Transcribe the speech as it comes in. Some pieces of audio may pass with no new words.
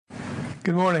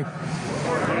Good morning.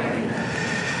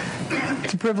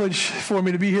 It's a privilege for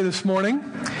me to be here this morning.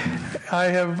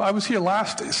 I was here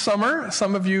last summer.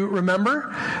 Some of you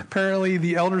remember. Apparently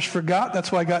the elders forgot.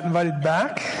 That's why I got invited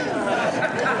back.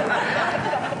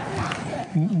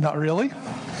 Not really.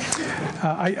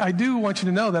 I do want you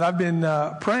to know that I've been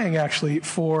praying actually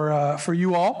for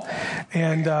you all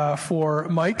and for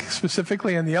Mike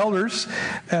specifically and the elders,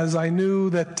 as I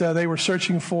knew that they were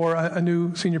searching for a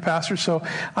new senior pastor. So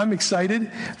I'm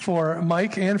excited for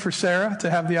Mike and for Sarah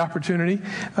to have the opportunity.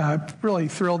 Really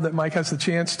thrilled that Mike has the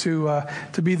chance to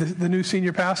be the new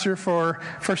senior pastor for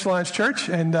First Alliance Church,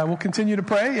 and we'll continue to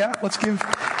pray. Yeah, let's give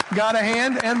God a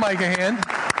hand and Mike a hand.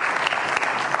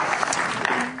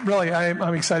 Really,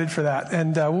 I'm excited for that.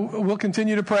 And we'll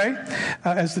continue to pray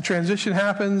as the transition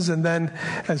happens. And then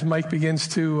as Mike begins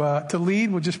to lead,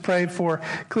 we'll just pray for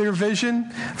clear vision,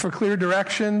 for clear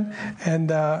direction. And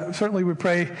certainly we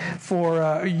pray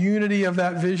for unity of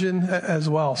that vision as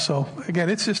well. So again,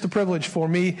 it's just a privilege for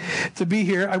me to be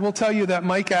here. I will tell you that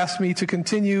Mike asked me to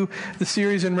continue the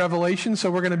series in Revelation.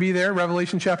 So we're going to be there,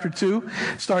 Revelation chapter 2,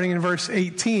 starting in verse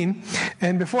 18.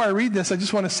 And before I read this, I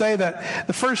just want to say that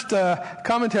the first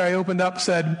commentary I opened up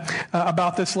said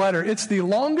about this letter, it's the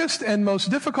longest and most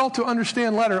difficult to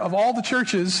understand letter of all the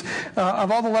churches,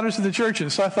 of all the letters to the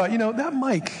churches. So I thought, that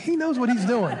Mike, he knows what he's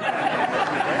doing.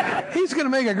 He's going to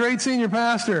make a great senior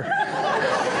pastor.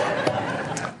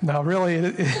 No, really,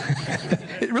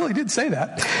 it really did say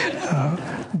that.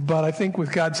 But I think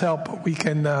with God's help, we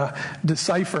can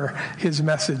decipher his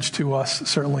message to us,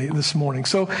 certainly, this morning.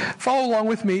 So follow along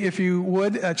with me, if you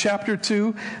would. Chapter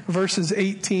 2, verses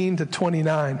 18 to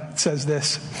 29 says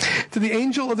this. To the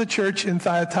angel of the church in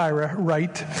Thyatira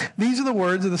write, these are the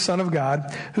words of the Son of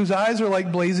God, whose eyes are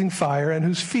like blazing fire and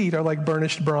whose feet are like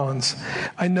burnished bronze.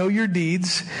 I know your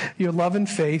deeds, your love and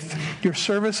faith, your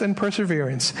service and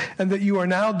perseverance, and that you are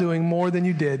now doing more than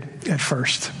you did at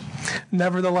first.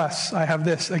 Nevertheless, I have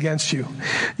this against you.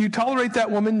 You tolerate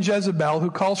that woman Jezebel, who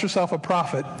calls herself a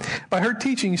prophet. By her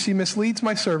teaching, she misleads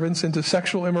my servants into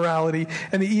sexual immorality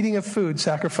and the eating of food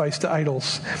sacrificed to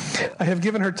idols. I have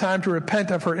given her time to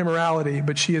repent of her immorality,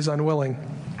 but she is unwilling.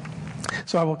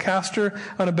 So I will cast her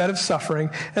on a bed of suffering,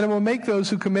 and I will make those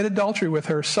who commit adultery with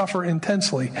her suffer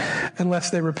intensely, unless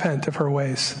they repent of her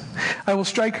ways. I will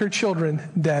strike her children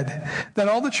dead. Then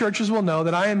all the churches will know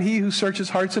that I am he who searches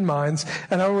hearts and minds,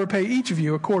 and I will repay each of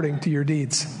you according to your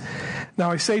deeds. Now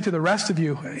I say to the rest of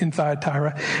you in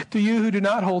Thyatira, to you who do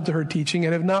not hold to her teaching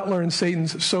and have not learned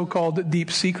Satan's so-called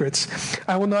deep secrets,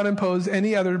 I will not impose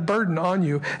any other burden on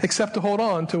you except to hold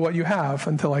on to what you have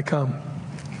until I come.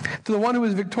 To the one who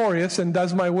is victorious and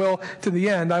does my will to the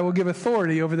end, I will give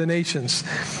authority over the nations.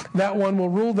 That one will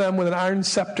rule them with an iron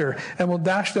scepter and will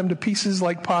dash them to pieces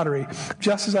like pottery,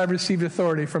 just as I've received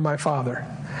authority from my Father.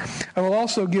 I will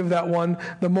also give that one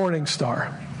the morning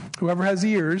star. Whoever has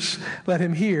ears, let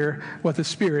him hear what the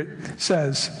Spirit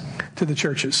says to the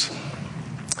churches.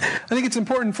 I think it's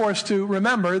important for us to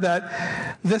remember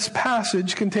that this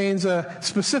passage contains a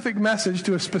specific message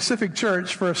to a specific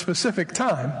church for a specific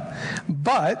time,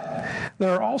 but there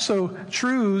are also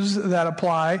truths that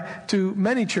apply to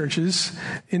many churches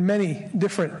in many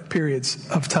different periods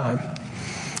of time.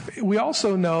 We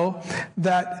also know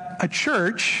that a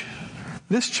church,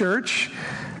 this church,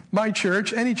 my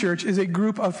church, any church, is a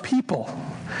group of people.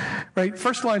 Right?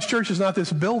 First Alliance Church is not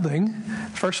this building.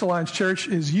 First Alliance Church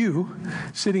is you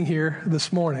sitting here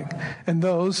this morning, and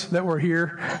those that were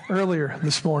here earlier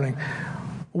this morning.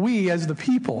 We, as the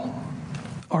people,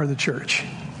 are the church.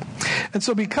 And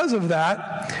so because of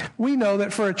that, we know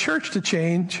that for a church to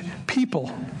change, people,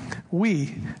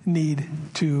 we need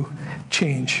to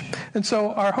change. And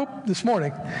so our hope this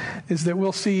morning is that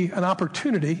we'll see an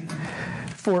opportunity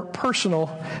for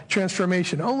personal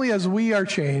transformation. Only as we are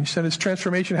changed and as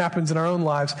transformation happens in our own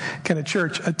lives can a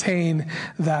church attain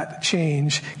that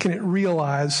change, can it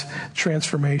realize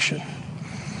transformation.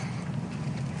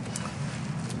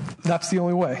 That's the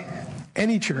only way.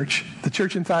 Any church, the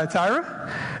church in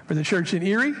Thyatira, or the church in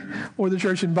Erie, or the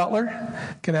church in Butler,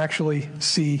 can actually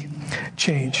see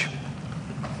change.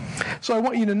 So I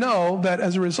want you to know that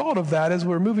as a result of that, as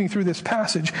we're moving through this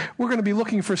passage, we're going to be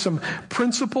looking for some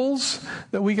principles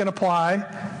that we can apply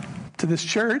to this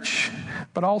church,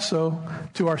 but also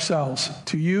to ourselves,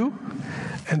 to you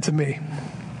and to me.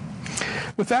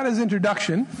 With that as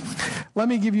introduction, let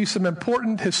me give you some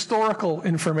important historical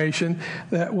information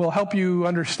that will help you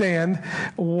understand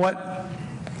what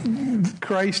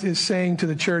Christ is saying to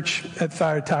the church at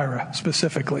Thyatira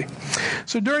specifically.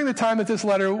 So during the time that this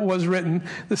letter was written,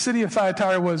 the city of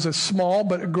Thyatira was a small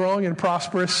but a growing and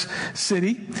prosperous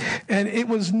city. And it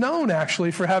was known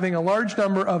actually for having a large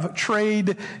number of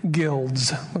trade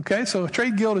guilds. Okay, so a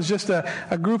trade guild is just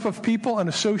a group of people, an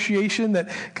association that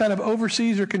kind of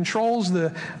oversees or controls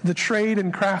the trade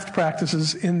and craft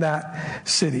practices in that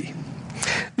city.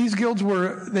 These guilds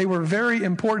were very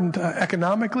important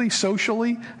economically,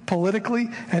 socially, politically,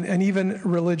 and even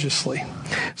religiously.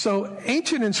 So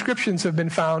ancient inscriptions have been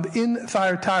found in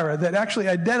Thyatira that actually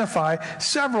identify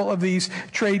several of these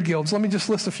trade guilds. Let me just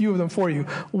list a few of them for you.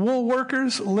 Wool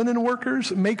workers, linen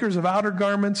workers, makers of outer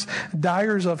garments,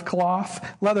 dyers of cloth,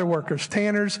 leather workers,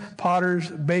 tanners, potters,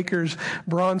 bakers,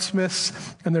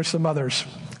 bronzesmiths, and there's some others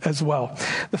as well.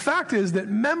 The fact is that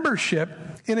membership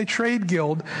in a trade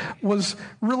guild was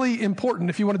really important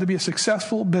if you wanted to be a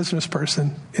successful business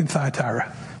person in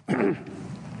Thyatira.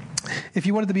 If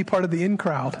you wanted to be part of the in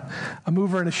crowd, a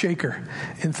mover and a shaker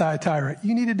in Thyatira,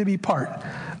 you needed to be part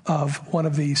of one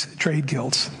of these trade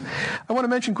guilds. I want to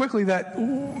mention quickly that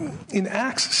in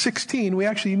Acts 16, we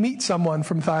actually meet someone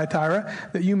from Thyatira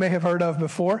that you may have heard of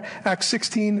before. Acts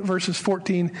 16, verses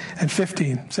 14 and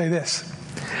 15 say this.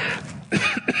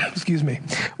 Excuse me.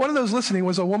 One of those listening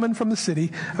was a woman from the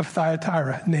city of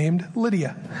Thyatira named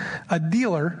Lydia, a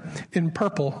dealer in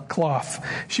purple cloth.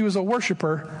 She was a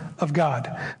worshiper of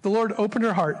God. The Lord opened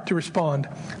her heart to respond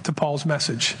to Paul's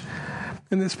message.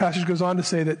 And this passage goes on to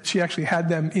say that she actually had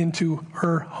them into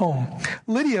her home.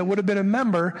 Lydia would have been a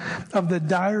member of the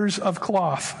Dyers of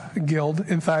Cloth Guild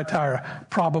in Thyatira,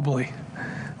 probably.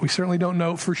 We certainly don't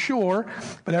know for sure,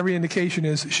 but every indication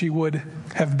is she would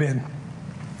have been.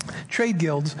 Trade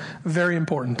guilds, very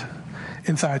important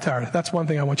in Thyatira. That's one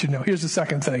thing I want you to know. Here's the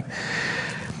second thing.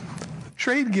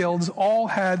 Trade guilds all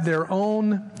had their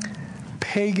own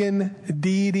pagan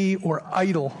deity or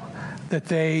idol that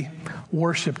they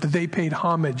worshipped, that they paid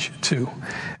homage to.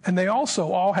 And they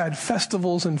also all had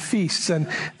festivals and feasts. And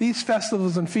these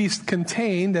festivals and feasts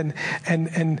contained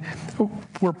and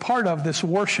were part of this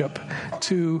worship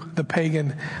to the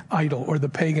pagan idol or the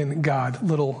pagan god,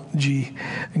 little g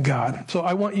God. So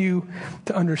I want you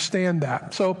to understand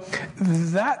that. So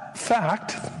that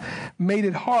fact made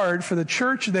it hard for the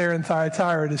church there in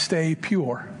Thyatira to stay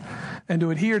pure and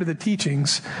to adhere to the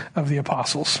teachings of the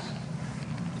apostles.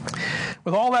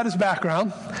 With all that as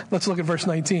background, let's look at verse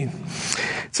 19.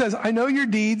 It says, I know your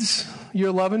deeds,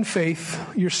 your love and faith,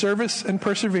 your service and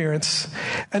perseverance,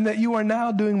 and that you are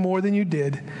now doing more than you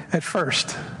did at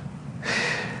first.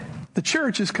 The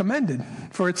church is commended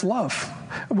for its love,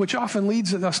 which often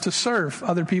leads us to serve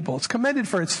other people. It's commended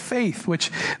for its faith,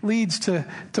 which leads to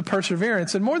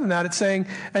perseverance. And more than that, it's saying,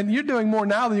 and you're doing more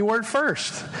now than you were at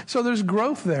first. So there's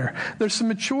growth there. There's some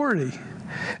maturity.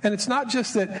 And it's not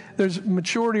just that there's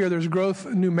maturity or there's growth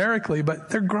numerically, but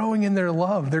they're growing in their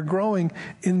love. They're growing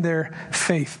in their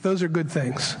faith. Those are good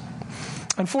things.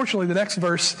 Unfortunately, the next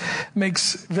verse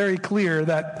makes very clear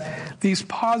that these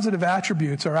positive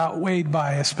attributes are outweighed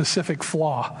by a specific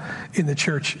flaw in the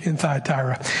church in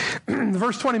Thyatira.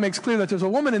 Verse 20 makes clear that there's a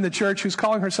woman in the church who's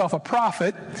calling herself a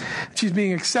prophet. She's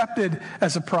being accepted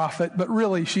as a prophet, but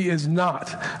really she is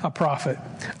not a prophet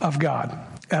of God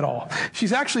at all.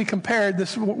 She's actually compared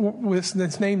with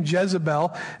this name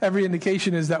Jezebel. Every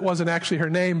indication is that wasn't actually her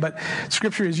name, but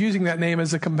Scripture is using that name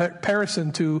as a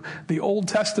comparison to the Old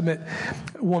Testament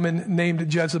woman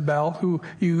named Jezebel, who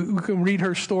you can read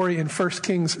her story in 1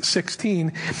 Kings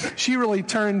 16. She really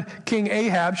turned King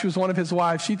Ahab, she was one of his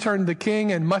wives, she turned the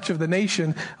king and much of the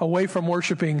nation away from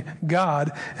worshiping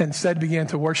God and instead began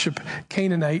to worship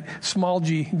Canaanite, small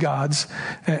g gods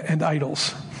and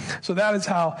idols. So that is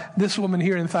how this woman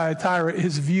here in Thyatira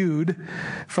is viewed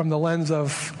from the lens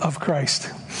of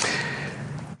Christ.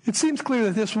 It seems clear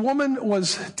that this woman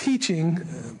was teaching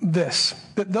this,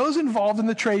 that those involved in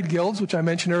the trade guilds, which I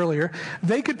mentioned earlier,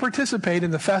 they could participate in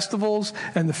the festivals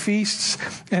and the feasts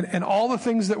and all the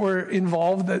things that were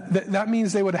involved. That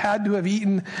means they would have had to have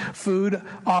eaten food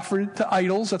offered to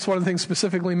idols. That's one of the things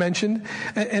specifically mentioned.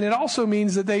 And it also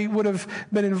means that they would have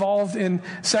been involved in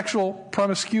sexual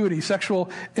promiscuity,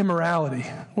 sexual immorality.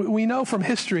 We know from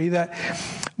history that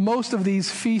most of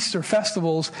these feasts or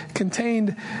festivals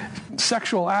contained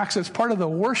sexual acts as part of the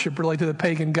worship related to the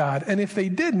pagan god. And if they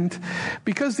didn't,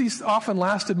 because these often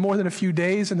lasted more than a few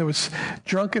days and there was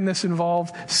drunkenness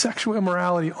involved, sexual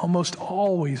immorality almost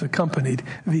always accompanied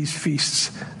these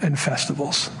feasts and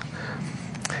festivals.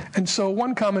 And so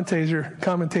one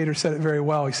commentator said it very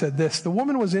well. He said this: the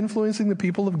woman was influencing the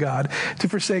people of God to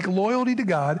forsake loyalty to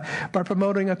God by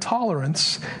promoting a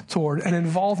tolerance toward and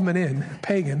involvement in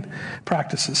pagan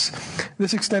practices.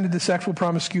 This extended to sexual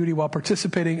promiscuity while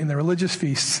participating in the religious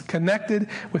feasts connected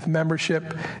with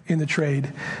membership in the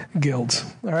trade guilds.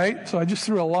 All right? So I just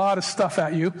threw a lot of stuff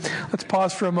at you. Let's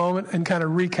pause for a moment and kind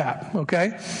of recap,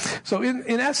 okay? So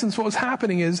in essence, what was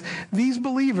happening is these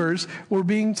believers were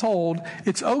being told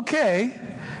it's okay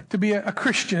to be a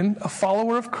Christian, a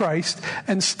follower of Christ,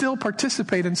 and still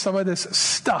participate in some of this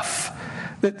stuff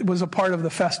that was a part of the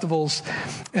festivals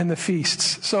and the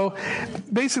feasts. So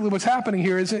basically what's happening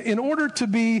here is in order to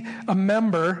be a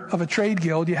member of a trade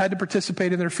guild, you had to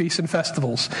participate in their feasts and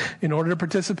festivals. In order to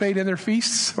participate in their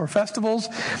feasts or festivals,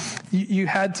 you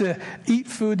had to eat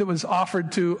food that was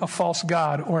offered to a false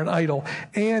god or an idol.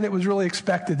 And it was really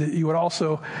expected that you would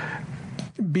also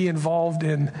be involved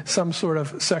in some sort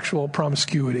of sexual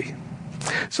promiscuity.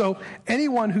 So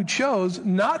anyone who chose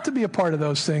not to be a part of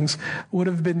those things would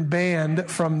have been banned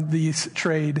from these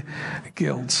trade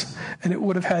guilds. And it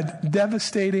would have had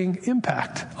devastating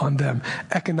impact on them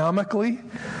economically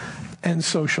and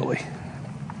socially.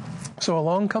 So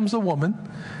along comes a woman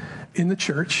in the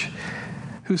church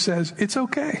who says, it's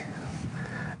okay.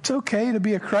 It's okay to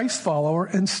be a Christ follower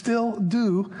and still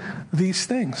do these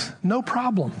things. No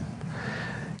problem.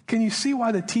 Can you see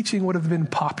why the teaching would have been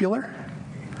popular?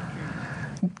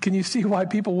 Can you see why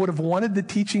people would have wanted the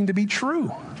teaching to be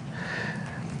true?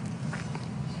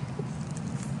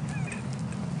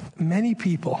 Many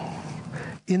people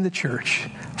in the church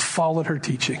followed her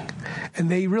teaching,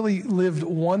 and they really lived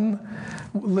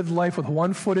life with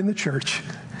one foot in the church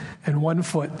and one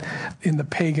foot in the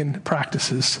pagan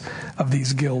practices of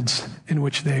these guilds in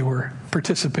which they were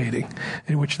participating,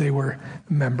 in which they were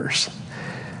members.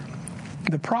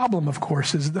 The problem, of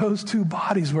course, is those two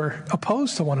bodies were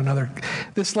opposed to one another.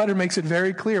 This letter makes it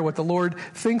very clear what the Lord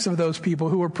thinks of those people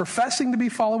who were professing to be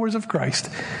followers of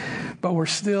Christ, but were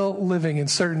still living in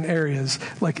certain areas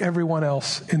like everyone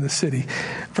else in the city.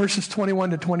 Verses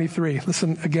 21 to 23,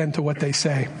 listen again to what they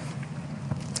say.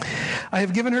 I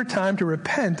have given her time to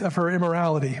repent of her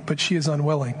immorality, but she is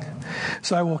unwilling.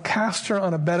 So I will cast her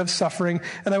on a bed of suffering,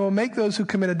 and I will make those who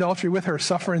commit adultery with her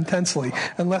suffer intensely,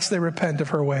 unless they repent of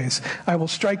her ways. I will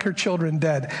strike her children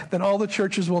dead. Then all the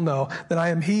churches will know that I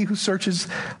am he who searches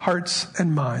hearts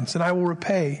and minds, and I will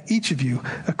repay each of you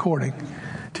according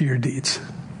to your deeds.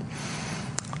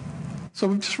 So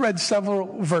we've just read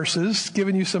several verses,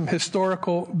 given you some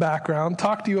historical background,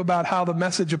 talked to you about how the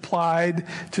message applied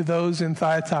to those in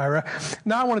Thyatira.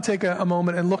 Now I want to take a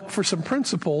moment and look for some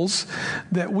principles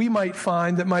that we might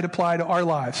find that might apply to our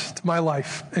lives, to my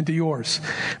life, and to yours.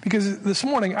 Because this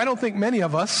morning, I don't think any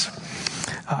of us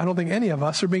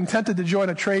are being tempted to join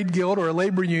a trade guild or a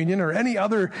labor union or any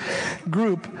other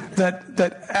group that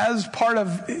as part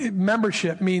of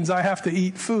membership means I have to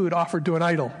eat food offered to an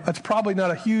idol. That's probably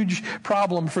not a huge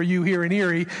problem for you here in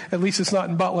Erie. At least it's not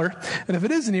in Butler. And if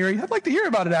it is in Erie, I'd like to hear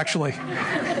about it actually.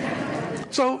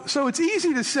 So it's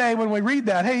easy to say when we read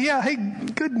that, hey,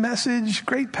 good message,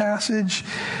 great passage.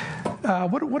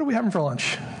 What are we having for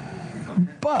lunch?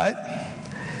 But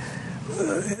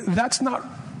that's not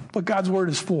what God's word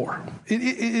is for. It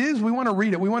is, we want to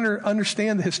read it. We want to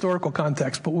understand the historical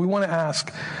context, but we want to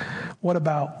ask, what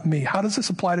about me? How does this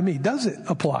apply to me? Does it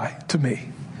apply to me?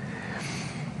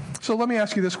 So let me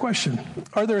ask you this question.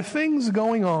 Are there things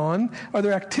going on, are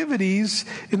there activities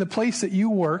in the place that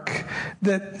you work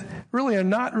that really are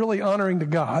not really honoring to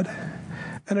God?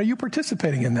 And are you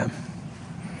participating in them?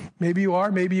 Maybe you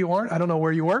are, maybe you aren't. I don't know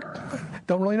where you work.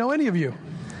 Don't really know any of you.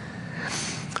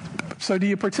 So do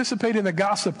you participate in the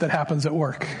gossip that happens at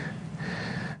work?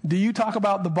 Do you talk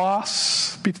about the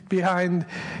boss behind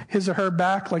his or her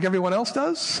back like everyone else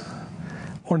does?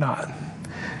 Or not?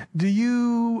 Do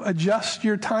you adjust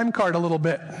your time card a little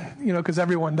bit, because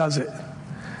everyone does it?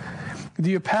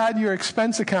 Do you pad your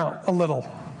expense account a little?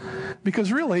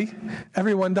 Because really,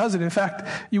 everyone does it. In fact,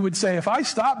 you would say, if I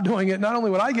stopped doing it, not only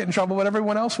would I get in trouble, but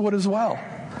everyone else would as well.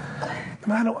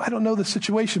 I don't know the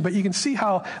situation, but you can see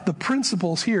how the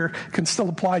principles here can still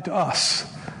apply to us.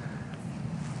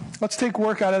 Let's take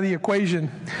work out of the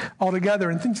equation altogether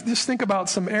and just think about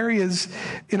some areas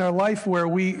in our life where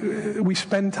we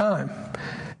spend time,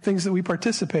 things that we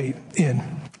participate in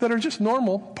that are just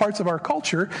normal parts of our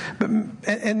culture, but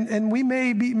and we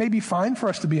may be fine for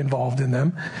us to be involved in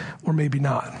them, or maybe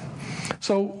not.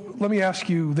 So let me ask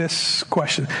you this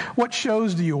question: what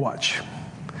shows do you watch?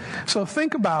 So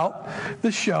think about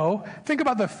the show. Think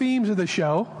about the themes of the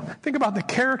show. Think about the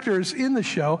characters in the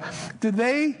show. Do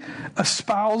they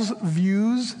espouse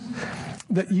views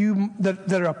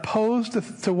that are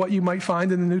opposed to what you might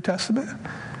find in the New Testament?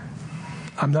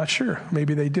 I'm not sure.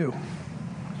 Maybe they do.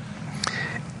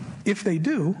 If they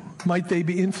do, might they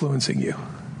be influencing you?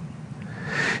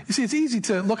 You see, it's easy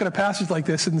to look at a passage like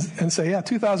this and say, yeah,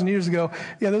 2,000 years ago,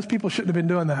 yeah, those people shouldn't have been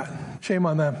doing that. Shame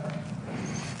on them.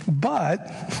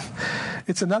 But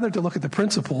it's another to look at the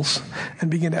principles and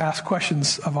begin to ask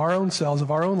questions of our own selves, of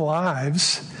our own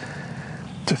lives,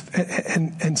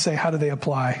 and say, how do they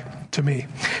apply to me?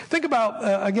 Think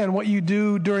about, again, what you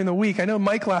do during the week. I know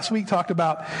Mike last week talked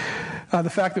about the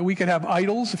fact that we could have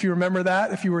idols, if you remember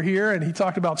that, if you were here, and he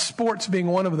talked about sports being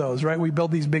one of those, right? We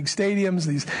build these big stadiums,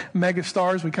 these mega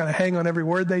stars, we kind of hang on every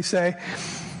word they say.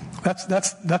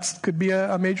 That's could be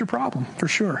a major problem, for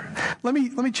sure. Let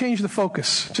me change the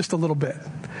focus just a little bit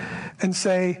and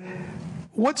say,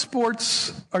 what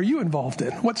sports are you involved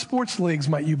in? What sports leagues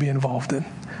might you be involved in?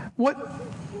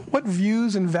 What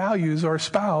views and values are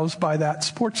espoused by that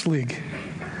sports league?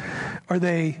 Are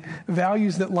they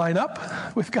values that line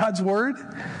up with God's word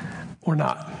or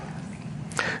not?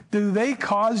 Do they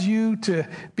cause you to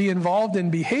be involved in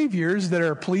behaviors that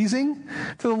are pleasing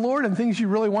to the Lord and things you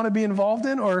really want to be involved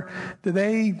in? Or do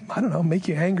they, make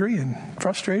you angry and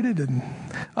frustrated and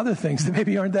other things that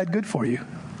maybe aren't that good for you?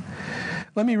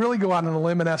 Let me really go out on a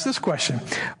limb and ask this question.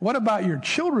 What about your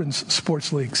children's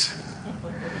sports leagues?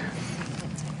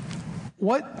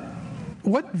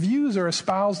 What views are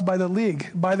espoused by the league,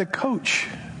 by the coach,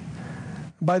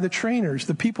 by the trainers,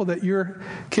 the people that your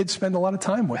kids spend a lot of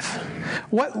time with?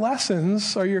 What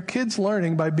lessons are your kids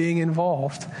learning by being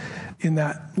involved in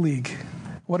that league?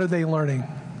 What are they learning?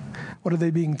 What are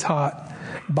they being taught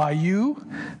by you,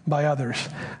 by others?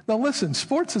 Now listen,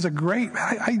 sports is I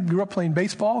grew up playing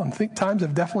baseball and think times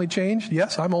have definitely changed.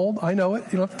 Yes, I'm old. I know it.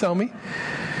 You don't have to tell me.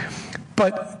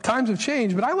 But times have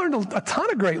changed. But I learned a ton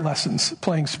of great lessons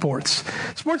playing sports.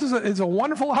 Sports is a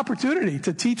wonderful opportunity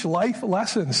to teach life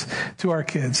lessons to our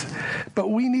kids.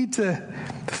 But we need to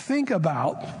think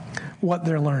about what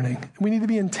they're learning. We need to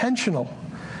be intentional,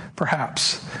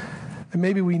 perhaps. And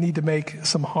maybe we need to make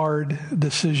some hard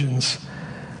decisions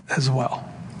as well.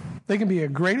 They can be a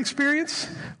great experience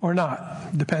or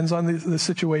not. Depends on the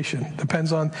situation.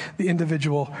 Depends on the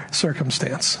individual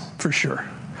circumstance, for sure.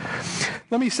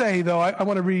 Let me say, though, I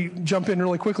want to jump in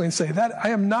really quickly and say that I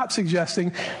am not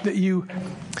suggesting that you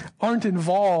aren't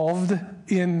involved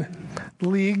in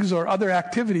leagues or other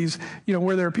activities,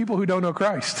 where there are people who don't know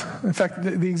Christ. In fact,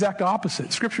 the exact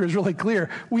opposite. Scripture is really clear.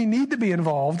 We need to be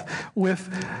involved with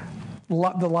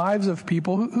the lives of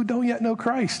people who don't yet know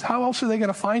Christ. How else are they going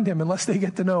to find him unless they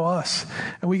get to know us?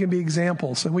 And we can be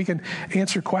examples, and we can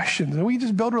answer questions, and we can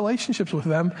just build relationships with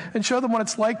them and show them what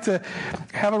it's like to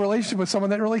have a relationship with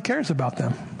someone that really cares about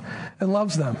them and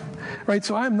loves them. Right?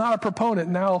 So I'm not a proponent.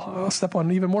 Now I'll step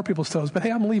on even more people's toes, but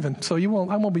hey, I'm leaving, so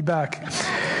I won't be back.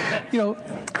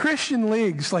 Christian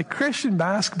leagues like Christian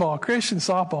basketball, Christian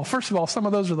softball, first of all, some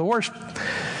of those are the worst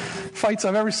fights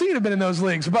I've ever seen have been in those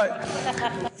leagues. But,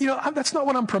 that's not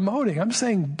what I'm promoting. I'm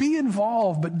saying be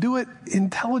involved, but do it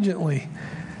intelligently,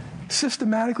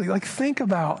 systematically. Like, think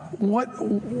about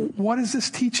what is this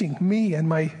teaching me and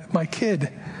my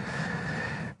kid?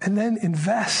 And then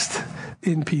invest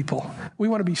in people. We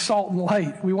want to be salt and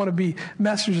light. We want to be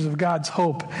messengers of God's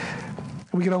hope.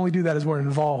 We can only do that as we're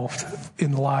involved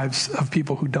in the lives of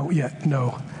people who don't yet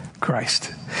know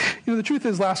Christ. The truth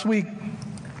is,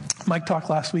 Mike talked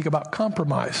last week about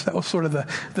compromise. That was sort of the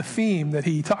theme that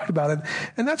he talked about.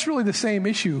 And that's really the same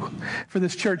issue for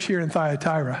this church here in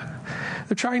Thyatira.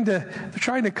 They're trying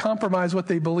to compromise what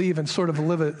they believe and sort of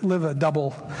live a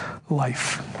double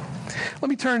life. Let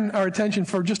me turn our attention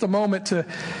for just a moment to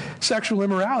sexual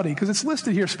immorality, because it's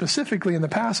listed here specifically in the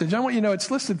passage. I want you to know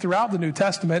it's listed throughout the New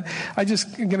Testament. I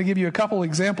just am going to give you a couple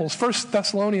examples. 1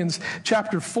 Thessalonians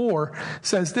chapter 4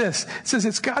 says this. It says,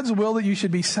 it's God's will that you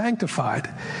should be sanctified,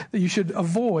 that you should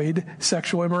avoid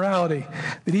sexual immorality,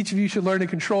 that each of you should learn to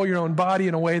control your own body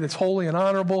in a way that's holy and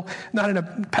honorable, not in a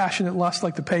passionate lust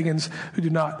like the pagans who do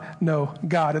not know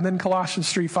God. And then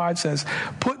Colossians 3:5 says,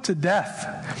 put to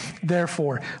death,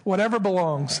 therefore, whatever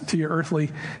belongs to your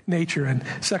earthly nature. And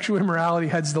sexual immorality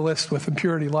heads the list with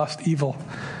impurity, lust, evil.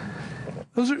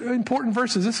 Those are important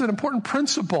verses. This is an important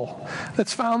principle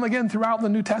that's found, again, throughout the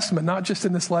New Testament, not just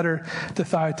in this letter to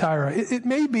Thyatira. It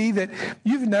may be that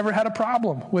you've never had a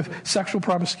problem with sexual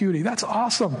promiscuity. That's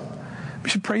awesome. We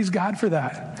should praise God for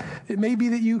that. It may be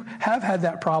that you have had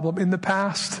that problem in the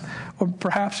past, or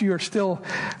perhaps you are still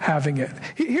having it.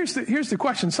 Here's the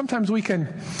question. Sometimes we can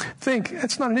think,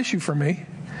 it's not an issue for me.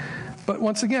 But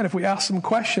once again, if we ask some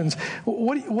questions,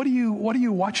 what are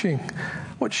you watching?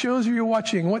 What shows are you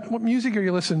watching? What music are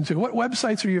you listening to? What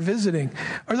websites are you visiting?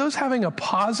 Are those having a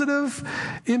positive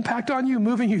impact on you,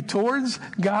 moving you towards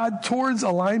God, towards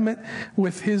alignment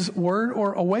with His Word,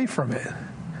 or away from it?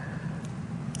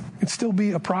 It can still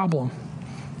be a problem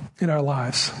in our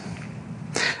lives.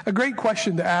 A great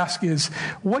question to ask is,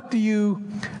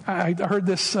 I heard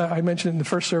this, I mentioned in the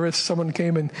first service, someone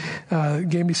came and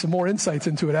gave me some more insights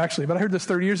into it actually, but I heard this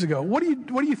 30 years ago. What do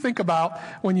you think about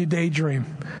when you daydream?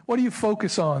 What do you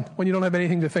focus on when you don't have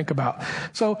anything to think about?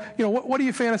 So, what do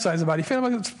you fantasize about? You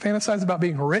fantasize about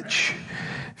being rich?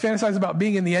 Fantasize about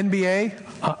being in the NBA?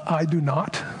 I do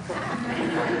not.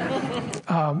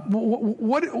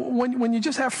 When you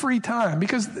just have free time,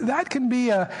 because that can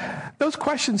be those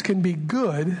questions can be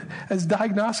good as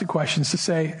diagnostic questions to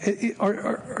say,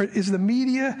 is the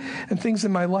media and things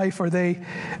in my life, are they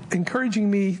encouraging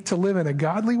me to live in a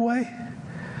godly way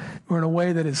or in a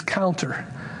way that is counter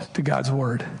to God's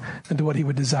Word and to what He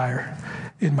would desire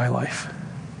in my life?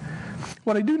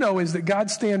 What I do know is that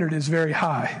God's standard is very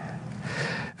high.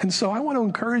 And so I want to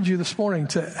encourage you this morning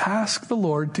to ask the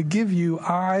Lord to give you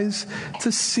eyes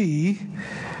to see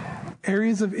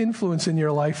areas of influence in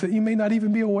your life that you may not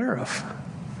even be aware of.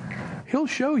 He'll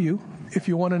show you if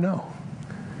you want to know.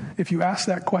 If you ask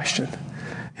that question,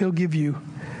 He'll give you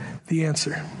the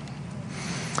answer.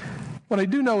 What I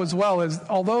do know as well is,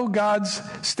 although God's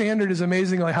standard is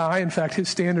amazingly high, in fact, His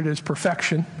standard is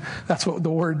perfection. That's what the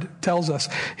Word tells us.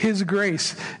 His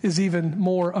grace is even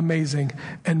more amazing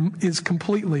and is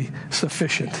completely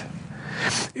sufficient.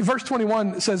 Verse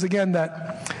 21 says again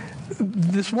that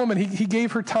this woman, he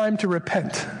gave her time to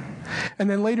repent. And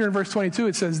then later in verse 22,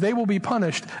 it says, they will be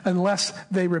punished unless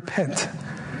they repent.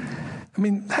 I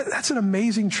mean, that's an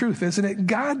amazing truth, isn't it?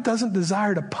 God doesn't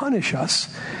desire to punish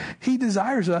us. He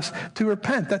desires us to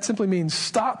repent. That simply means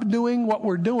stop doing what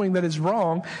we're doing that is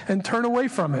wrong and turn away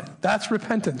from it. That's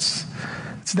repentance.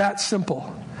 It's that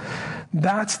simple.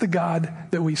 That's the God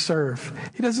that we serve.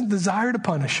 He doesn't desire to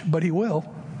punish, but He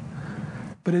will.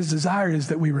 But His desire is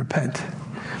that we repent.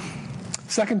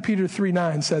 2 Peter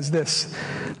 3:9 says this,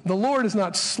 the Lord is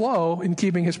not slow in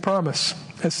keeping His promise,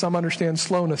 as some understand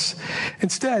slowness.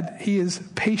 Instead, He is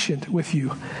patient with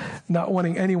you, not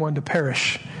wanting anyone to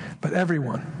perish, but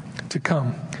everyone to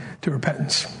come to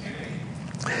repentance.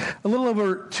 A little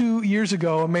over 2 years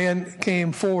ago, a man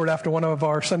came forward after one of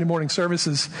our Sunday morning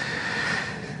services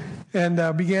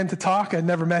and began to talk. I'd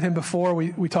never met him before.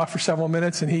 We talked for several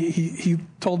minutes, and he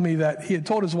told me that he had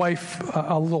told his wife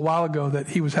a little while ago that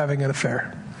he was having an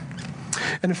affair.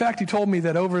 And in fact, he told me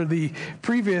that over the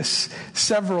previous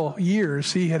several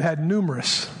years, he had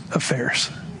numerous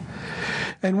affairs.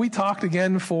 And we talked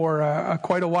again for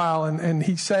quite a while, and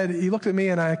he said, he looked at me,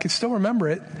 and I can still remember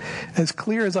it as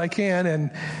clear as I can.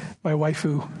 And my wife,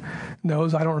 who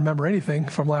knows I don't remember anything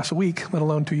from last week, let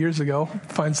alone 2 years ago,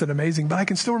 finds it amazing. But I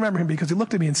can still remember him because he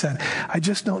looked at me and said, I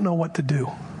just don't know what to do.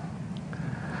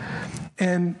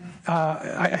 And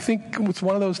I think it's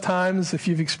one of those times, if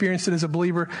you've experienced it as a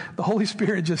believer, the Holy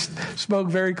Spirit just spoke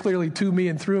very clearly to me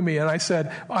and through me. And I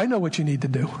said, I know what you need to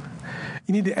do.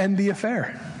 You need to end the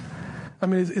affair. I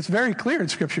mean, it's very clear in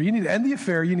Scripture. You need to end the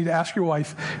affair. You need to ask your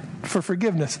wife for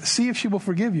forgiveness. See if she will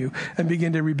forgive you and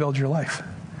begin to rebuild your life.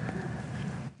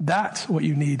 That's what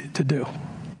you need to do.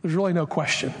 There's really no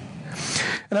question.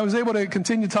 And I was able to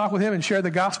continue to talk with him and share the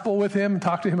gospel with him and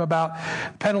talk to him about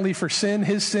penalty for sin,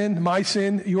 his sin, my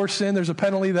sin, your sin. There's a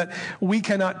penalty that we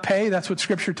cannot pay. That's what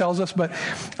Scripture tells us. But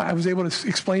I was able to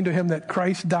explain to him that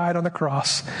Christ died on the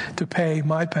cross to pay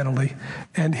my penalty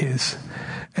and his.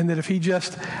 And that if he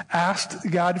just asked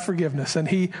God forgiveness and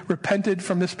he repented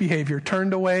from this behavior,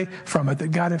 turned away from it, that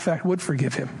God in fact would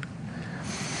forgive him.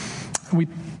 We,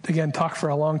 again, talked for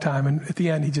a long time. And at the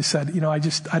end, he just said,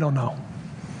 I don't know.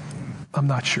 I'm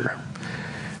not sure.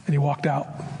 And he walked out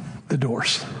the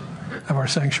doors of our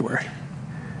sanctuary.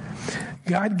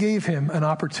 God gave him an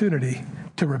opportunity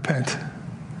to repent.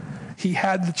 He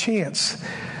had the chance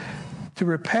to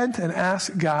repent and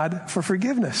ask God for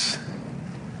forgiveness.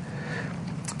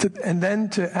 And then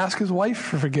to ask his wife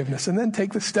for forgiveness. And then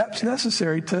take the steps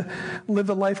necessary to live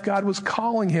the life God was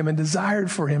calling him and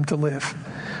desired for him to live.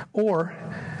 Or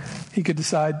he could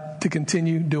decide to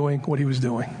continue doing what he was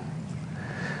doing.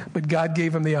 But God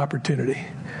gave him the opportunity.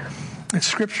 And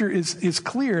Scripture is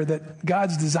clear that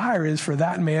God's desire is for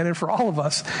that man and for all of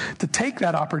us to take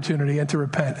that opportunity and to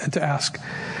repent and to ask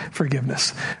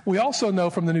forgiveness. We also know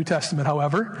from the New Testament,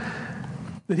 however,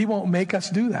 that he won't make us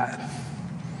do that.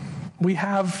 We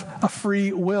have a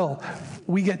free will.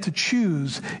 We get to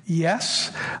choose,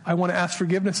 yes, I want to ask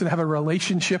forgiveness and have a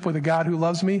relationship with a God who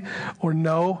loves me, or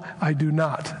no, I do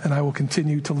not, and I will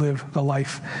continue to live the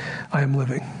life I am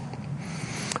living.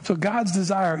 So God's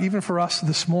desire, even for us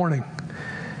this morning,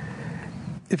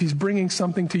 if he's bringing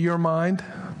something to your mind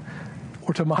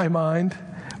or to my mind,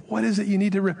 what is it you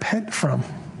need to repent from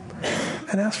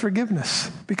and ask forgiveness?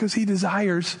 Because he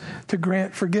desires to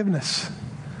grant forgiveness.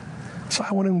 So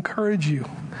I want to encourage you,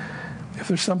 if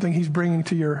there's something he's bringing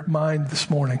to your mind this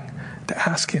morning, to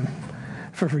ask him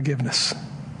for forgiveness.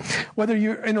 Whether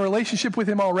you're in a relationship with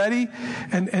him already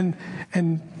and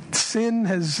sin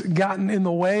has gotten in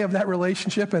the way of that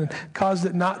relationship and caused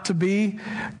it not to be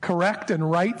correct and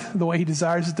right the way he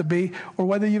desires it to be, or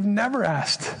whether you've never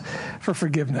asked for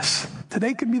forgiveness,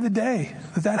 today could be the day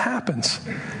that happens.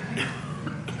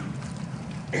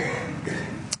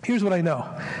 Here's what I know.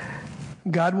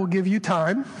 God will give you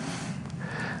time.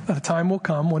 That a time will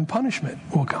come when punishment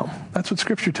will come. That's what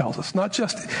Scripture tells us, not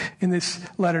just in this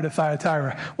letter to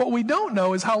Thyatira. What we don't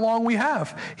know is how long we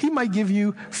have. He might give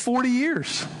you 40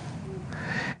 years.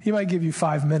 He might give you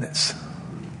 5 minutes.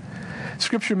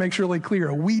 Scripture makes really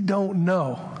clear, we don't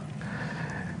know.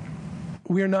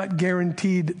 We are not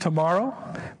guaranteed tomorrow.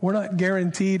 We're not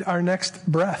guaranteed our next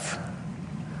breath.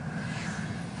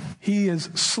 He is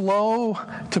slow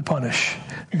to punish,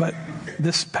 but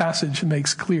this passage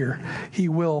makes clear he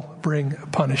will bring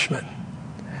punishment.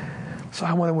 So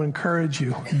I want to encourage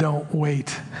you, don't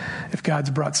wait. If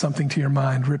God's brought something to your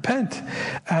mind, repent.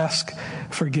 Ask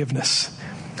forgiveness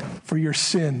for your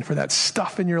sin, for that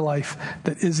stuff in your life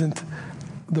that isn't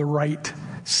the right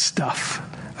stuff,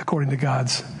 according to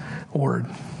God's word.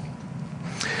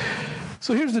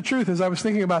 So here's the truth. As I was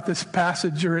thinking about this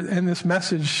passage and this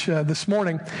message this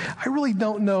morning, I really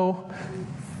don't know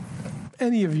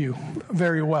any of you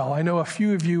very well. I know a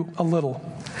few of you a little.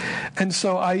 And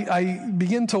so I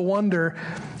begin to wonder,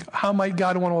 how might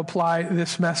God want to apply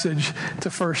this message to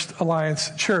First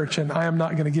Alliance Church? And I am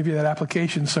not going to give you that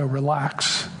application, so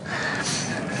relax.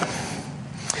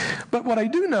 But what I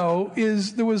do know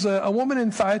is there was a woman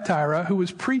in Thyatira who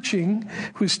was preaching,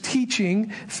 who was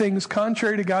teaching things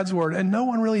contrary to God's word, and no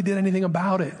one really did anything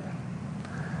about it.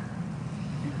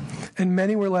 And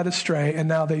many were led astray, and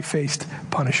now they faced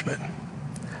punishment.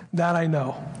 That I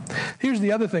know. Here's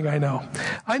the other thing I know.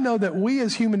 I know that we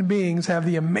as human beings have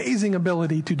the amazing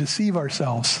ability to deceive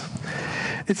ourselves.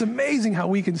 It's amazing how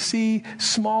we can see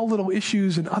small little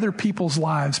issues in other people's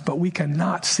lives, but we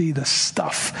cannot see the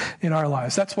stuff in our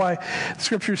lives. That's why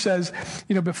Scripture says,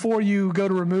 before you go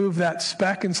to remove that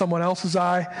speck in someone else's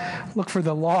eye, look for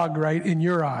the log right in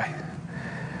your eye.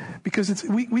 Because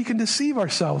we can deceive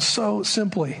ourselves so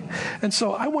simply. And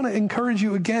so I want to encourage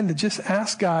you again to just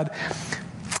ask God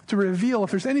to reveal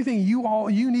if there's anything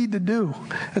you need to do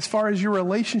as far as your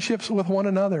relationships with one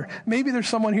another. Maybe there's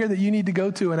someone here that you need to go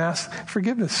to and ask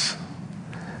forgiveness.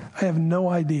 I have no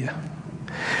idea.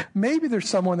 Maybe there's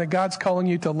someone that God's calling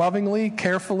you to lovingly,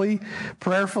 carefully,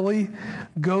 prayerfully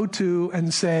go to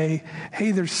and say,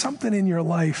 hey, there's something in your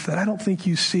life that I don't think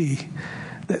you see,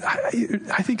 that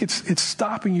I think it's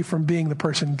stopping you from being the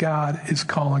person God is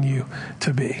calling you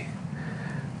to be.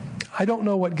 I don't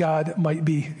know what God might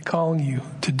be calling you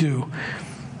to do,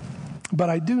 but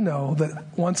I do know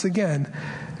that, once again,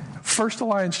 First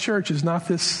Alliance Church is not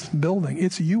this building.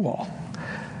 It's you all.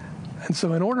 And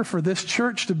so in order for this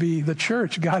church to be the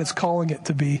church God is calling it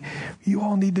to be, you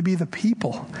all need to be the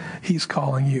people he's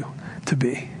calling you to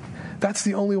be. That's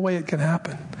the only way it can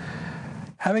happen.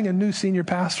 Having a new senior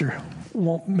pastor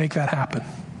won't make that happen.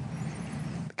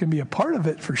 It can be a part of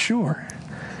it for sure.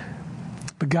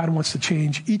 But God wants to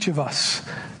change each of us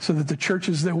so that the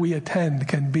churches that we attend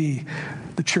can be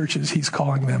the churches he's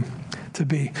calling them to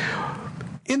be.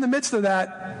 In the midst of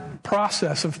that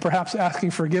process of perhaps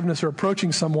asking forgiveness or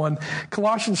approaching someone,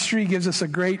 Colossians 3 gives us a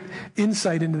great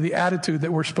insight into the attitude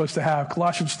that we're supposed to have.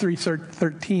 Colossians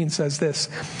 3:13 says this: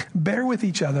 bear with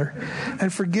each other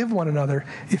and forgive one another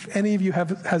if any of you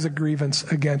has a grievance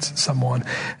against someone.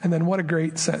 And then what a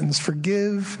great sentence: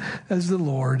 forgive as the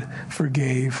Lord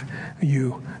forgave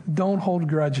you. Don't hold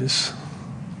grudges.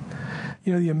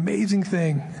 The amazing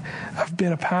thing, I've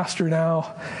been a pastor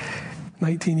now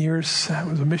 19 years. I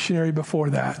was a missionary before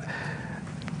that.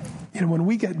 When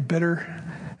we get bitter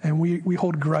and we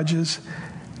hold grudges,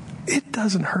 it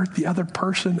doesn't hurt the other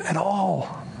person at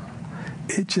all.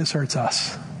 It just hurts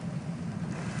us.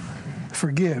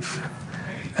 Forgive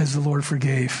as the Lord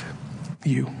forgave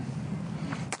you.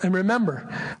 And remember,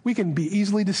 we can be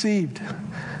easily deceived.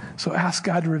 So ask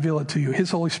God to reveal it to you.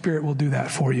 His Holy Spirit will do that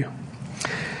for you.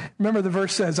 Remember, the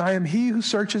verse says, I am he who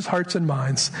searches hearts and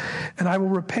minds, and I will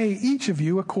repay each of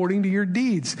you according to your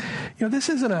deeds. This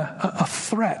isn't a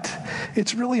threat.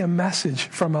 It's really a message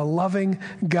from a loving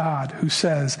God who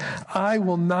says, I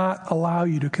will not allow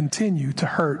you to continue to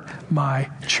hurt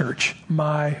my church,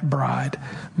 my bride,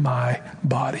 my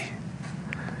body.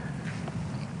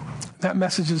 That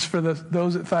message is for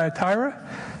those at Thyatira.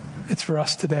 It's for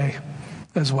us today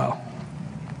as well.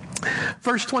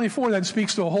 Verse 24 then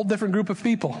speaks to a whole different group of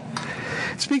people.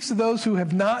 It speaks to those who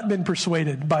have not been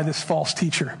persuaded by this false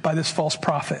teacher, by this false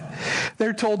prophet.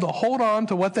 They're told to hold on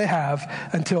to what they have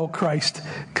until Christ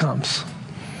comes.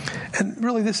 And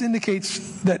really this indicates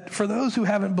that for those who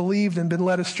haven't believed and been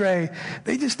led astray,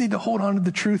 they just need to hold on to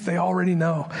the truth they already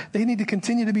know. They need to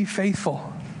continue to be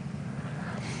faithful.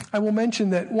 I will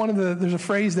mention that there's a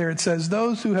phrase there, it says,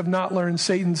 those who have not learned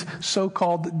Satan's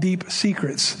so-called deep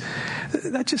secrets.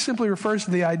 That just simply refers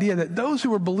to the idea that those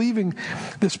who were believing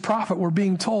this prophet were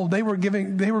being told they were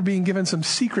being given some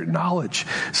secret knowledge,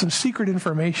 some secret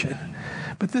information.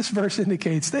 But this verse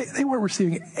indicates they weren't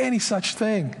receiving any such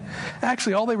thing.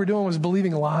 Actually, all they were doing was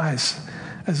believing lies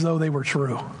as though they were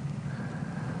true.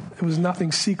 There was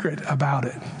nothing secret about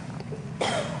it.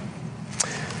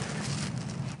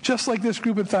 Just like this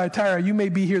group at Thyatira, you may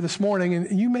be here this morning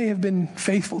and you may have been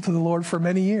faithful to the Lord for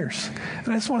many years. And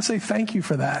I just want to say thank you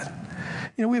for that.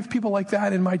 We have people like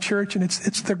that in my church, and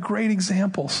they're great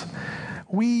examples.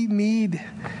 We need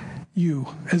you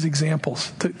as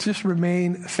examples to just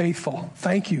remain faithful.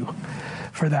 Thank you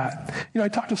for that. I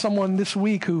talked to someone this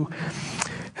week who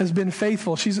has been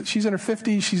faithful. She's in her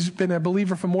 50s. She's been a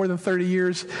believer for more than 30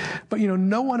 years. But,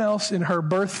 no one else in her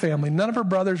birth family, none of her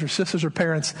brothers or sisters or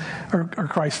parents are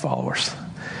Christ followers.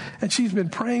 And she's been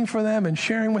praying for them and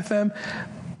sharing with them.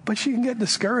 But she can get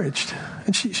discouraged.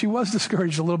 And she was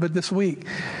discouraged a little bit this week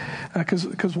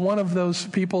because one of those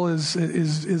people is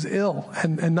ill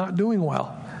and not doing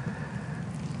well.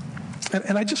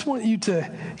 And I just want you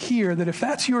to hear that if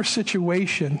that's your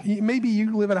situation, maybe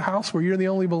you live in a house where you're the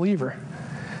only believer.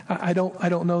 I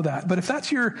don't know that. But if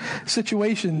that's your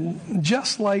situation,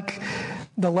 just like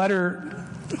the letter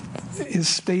is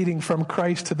stating from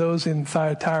Christ to those in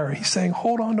Thyatira, he's saying,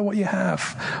 hold on to what you have.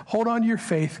 Hold on to your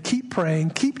faith. Keep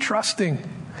praying. Keep trusting.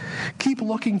 Keep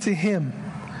looking to him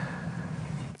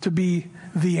to be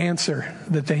the answer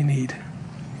that they need.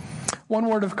 One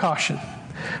word of caution.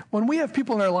 When we have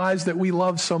people in our lives that we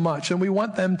love so much and we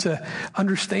want them to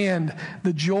understand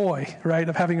the joy, right,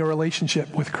 of having a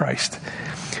relationship with Christ,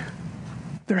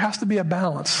 there has to be a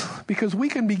balance because we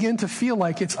can begin to feel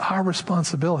like it's our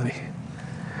responsibility,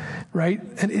 right?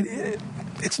 And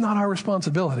it's not our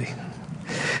responsibility.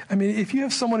 I mean, if you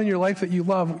have someone in your life that you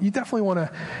love, you definitely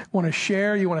want to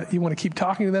share. You want to keep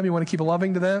talking to them. You want to keep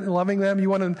loving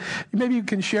them. Maybe you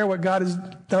can share what God has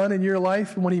done in your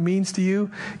life and what he means to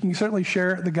you. You can certainly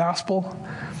share the gospel,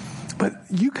 but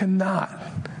you cannot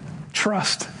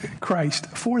trust Christ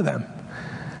for them.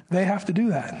 They have to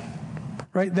do that.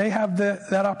 Right? They have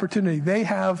that opportunity. They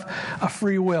have a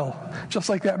free will, just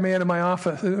like that man in my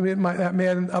office, that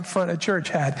man up front at church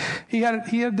had. He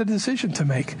had the decision to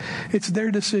make. It's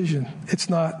their decision. It's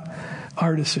not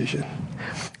our decision.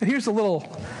 And here's a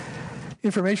little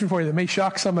information for you that may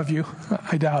shock some of you.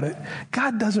 I doubt it.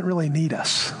 God doesn't really need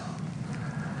us.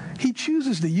 He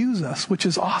chooses to use us, which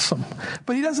is awesome,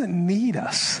 but he doesn't need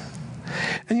us.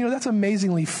 And that's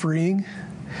amazingly freeing.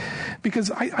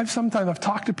 Because I've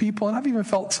talked to people, and I've even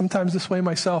felt sometimes this way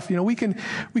myself. We can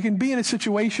be in a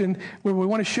situation where we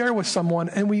want to share with someone,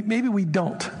 and we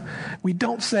don't. We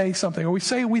don't say something, or we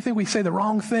think we say the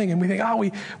wrong thing, and we think,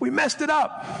 we messed it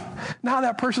up. Now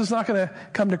that person's not going to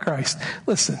come to Christ.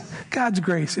 Listen, God's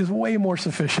grace is way more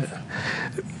sufficient.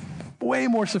 Way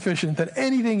more sufficient than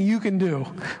anything you can do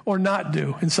or not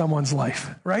do in someone's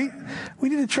life, right? We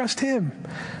need to trust him.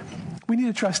 We need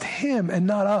to trust him and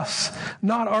not us,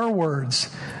 not our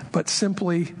words, but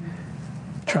simply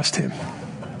trust him.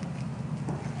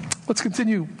 Let's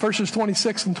continue. Verses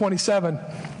 26 and 27.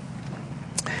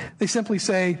 They simply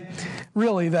say,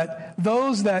 really, that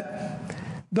those that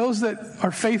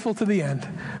are faithful to the end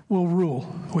will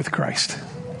rule with Christ.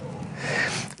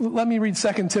 Let me read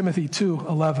 2 Timothy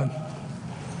 2:11.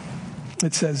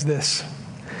 It says this.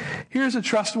 Here's a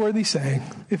trustworthy saying.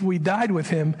 If we died with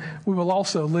him, we will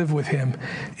also live with him.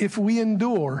 If we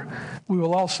endure, we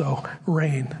will also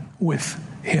reign with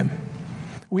him.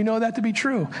 We know that to be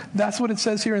true. That's what it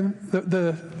says here in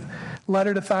the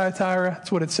letter to Thyatira.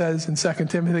 That's what it says in 2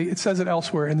 Timothy. It says it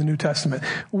elsewhere in the New Testament.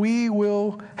 We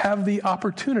will have the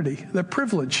opportunity, the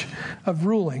privilege of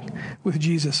ruling with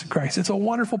Jesus Christ. It's a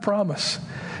wonderful promise.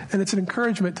 And it's an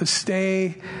encouragement to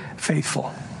stay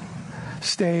faithful.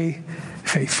 Stay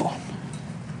faithful.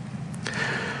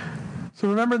 So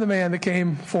remember the man that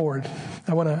came forward.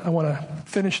 I want to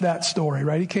finish that story,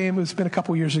 right? He came, it's been a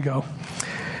couple years ago.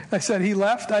 I said he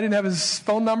left. I didn't have his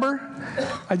phone number.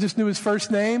 I just knew his first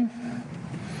name.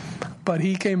 But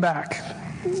he came back.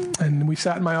 And we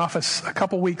sat in my office a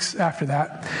couple weeks after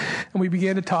that. And we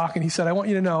began to talk. And he said, I want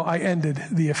you to know I ended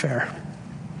the affair.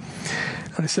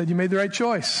 And I said, you made the right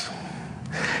choice.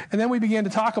 And then we began to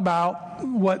talk about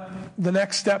what the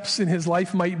next steps in his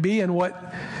life might be and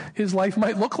what his life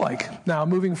might look like now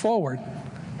moving forward.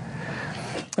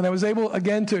 And I was able,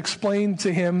 again, to explain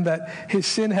to him that his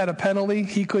sin had a penalty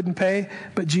he couldn't pay,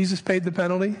 but Jesus paid the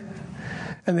penalty.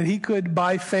 And that he could,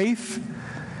 by faith,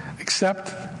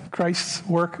 accept Christ's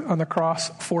work on the cross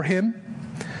for him.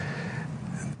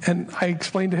 And I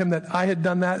explained to him that I had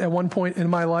done that at one point in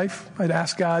my life. I'd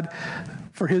asked God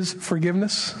for his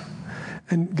forgiveness.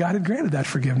 And God had granted that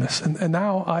forgiveness. And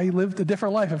now I lived a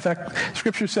different life. In fact,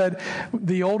 Scripture said,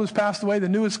 the old has passed away, the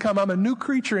new has come. I'm a new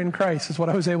creature in Christ, is what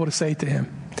I was able to say to him.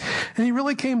 And he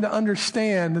really came to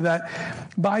understand that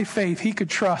by faith, he could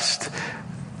trust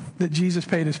that Jesus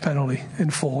paid his penalty in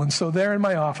full. And so there in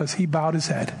my office, he bowed his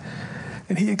head.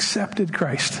 And he accepted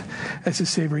Christ as his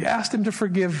Savior. He asked him to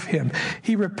forgive him.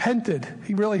 He repented.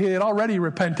 He had already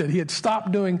repented. He had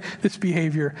stopped doing this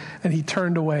behavior, and he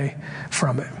turned away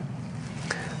from it.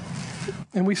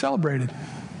 And we celebrated.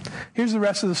 Here's the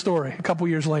rest of the story a couple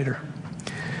years later.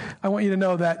 I want you to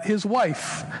know that his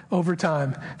wife, over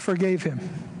time, forgave him.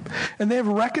 And they have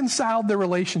reconciled their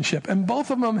relationship. And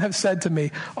both of them have said to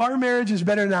me, our marriage is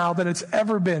better now than it's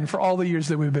ever been for all the years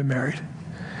that we've been married.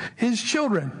 His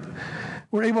children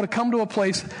were able to come to a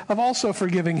place of also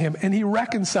forgiving him. And he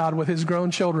reconciled with his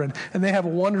grown children. And they have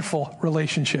wonderful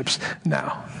relationships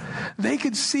now. They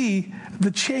could see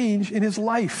the change in his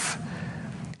life.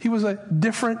 He was a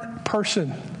different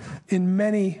person in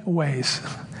many ways.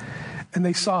 And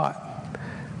they saw it.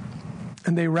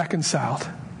 And they reconciled.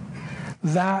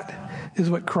 That is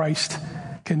what Christ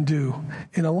can do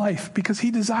in a life, because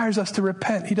he desires us to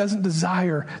repent. He doesn't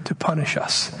desire to punish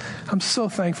us. I'm so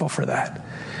thankful for that.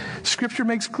 Scripture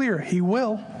makes clear he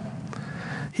will.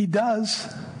 He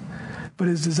does. But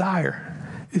his desire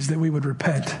is that we would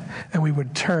repent and we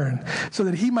would turn so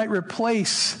that he might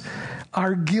replace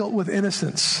our guilt with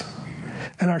innocence,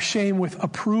 and our shame with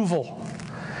approval,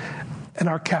 and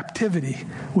our captivity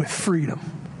with freedom.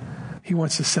 He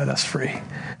wants to set us free.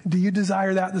 Do you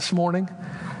desire that this morning?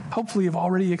 Hopefully you've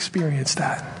already experienced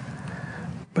that.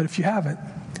 But if you haven't,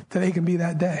 today can be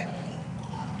that day.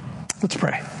 Let's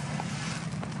pray.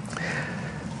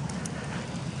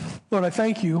 Lord, I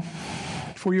thank you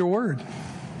for your word.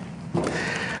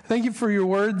 Thank you for your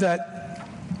word that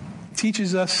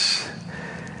teaches us,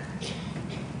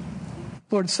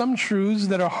 Lord, some truths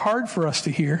that are hard for us to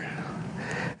hear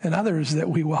and others that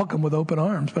we welcome with open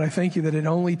arms. But I thank you that it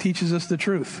only teaches us the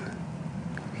truth.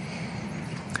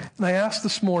 And I ask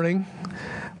this morning,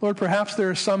 Lord, perhaps there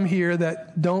are some here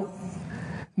that don't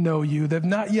know you, that have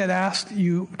not yet asked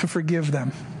you to forgive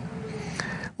them.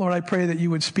 Lord, I pray that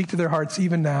you would speak to their hearts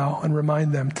even now and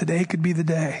remind them today could be the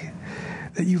day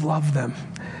that you love them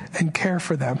and care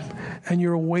for them and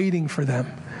you're waiting for them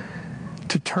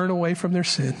to turn away from their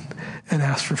sin and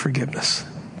ask for forgiveness.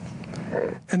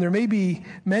 And there may be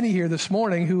many here this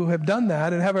morning who have done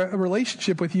that and have a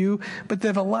relationship with you, but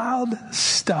they've allowed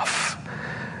stuff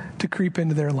to creep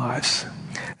into their lives.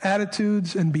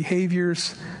 Attitudes and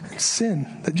behaviors and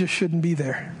sin that just shouldn't be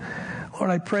there. Lord,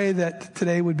 I pray that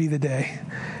today would be the day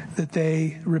that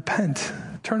they repent,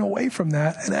 turn away from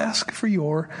that, and ask for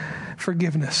your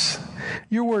forgiveness.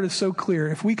 Your word is so clear.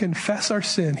 If we confess our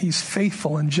sin, he's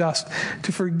faithful and just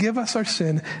to forgive us our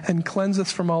sin and cleanse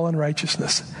us from all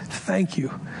unrighteousness. Thank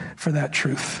you for that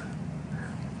truth.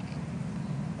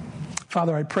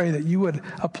 Father, I pray that you would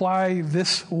apply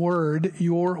this word,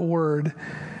 your word,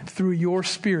 through your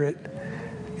Spirit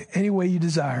any way you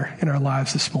desire in our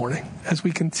lives this morning as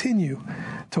we continue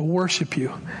to worship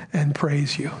you and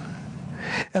praise you.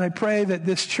 And I pray that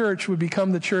this church would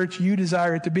become the church you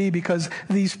desire it to be, because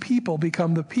these people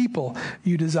become the people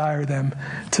you desire them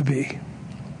to be.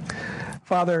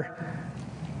 Father,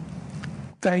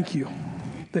 thank you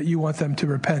that you want them to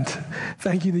repent.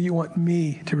 Thank you that you want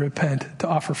me to repent, to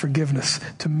offer forgiveness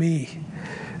to me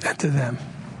and to them.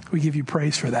 We give you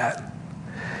praise for that.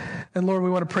 And Lord, we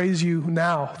want to praise you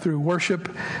now through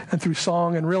worship and through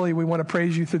song. And really, we want to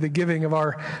praise you through the giving of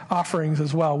our offerings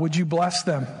as well. Would you bless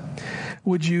them?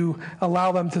 Would you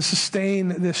allow them to sustain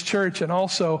this church? And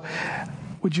also,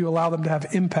 would you allow them to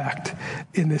have impact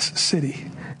in this city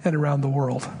and around the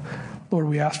world? Lord,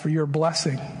 we ask for your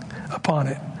blessing upon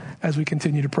it as we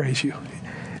continue to praise you.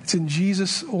 It's in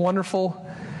Jesus' wonderful,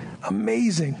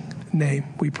 amazing name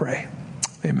we pray.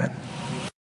 Amen.